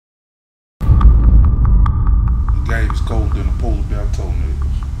game is colder than the polar bear toenails.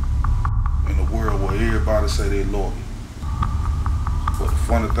 In a world where everybody say they loyal. But the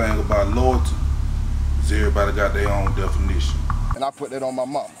funny thing about loyalty is everybody got their own definition. And I put that on my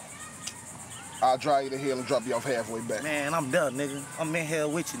mama. I'll drive you to hell and drop you off halfway back. Man, I'm there, nigga. I'm in hell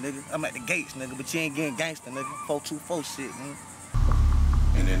with you, nigga. I'm at the gates, nigga, but you ain't getting gangster, nigga. 424 shit, man.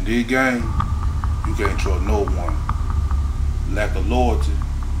 And in this game, you can't trust no one. Lack of loyalty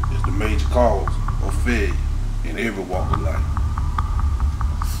is the major cause of failure in every walk of life,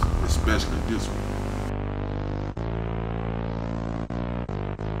 especially this one.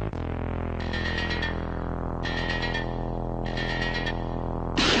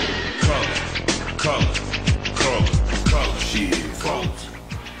 Shit, folks.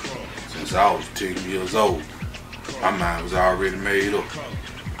 Since I was 10 years old, my mind was already made up.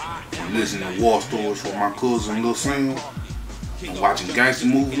 From listening to war stories from my cousin Lil Sam and watching gangster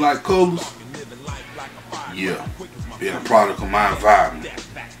movies like Colors, yeah, being a product of my environment,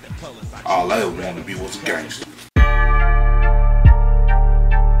 all I ever wanted to be was a gangster.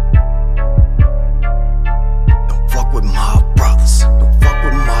 Don't fuck with my brothers. Don't fuck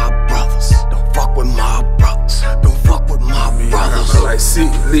with my brothers. Don't fuck with my brothers. Don't fuck with my brothers. I like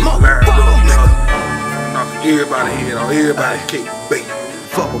sick, lit, lined up, knocking everybody head on everybody cake, bait.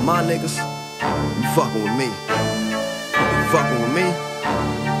 Fuck with my niggas, you fucking with me. You fucking with me?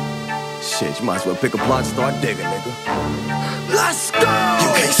 Shit, you might as well pick a plot and start digging, nigga. Let's go! You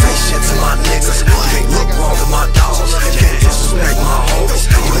can't say shit to my niggas. You can't look wrong to my dogs. You can't disrespect my homies.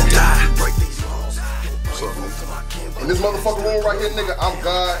 You will die. In this motherfucking room right here, nigga, I'm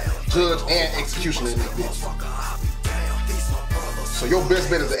God, judge, and executioner in this bitch. So your best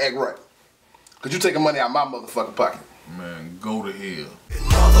bet is to act right. Cause you taking money out of my motherfucking pocket. Man, go to hell.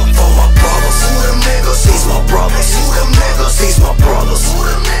 Mother for my brothers. Who them niggas? He's my brothers. Who them niggas? He's my brothers. Who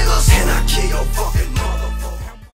them niggas?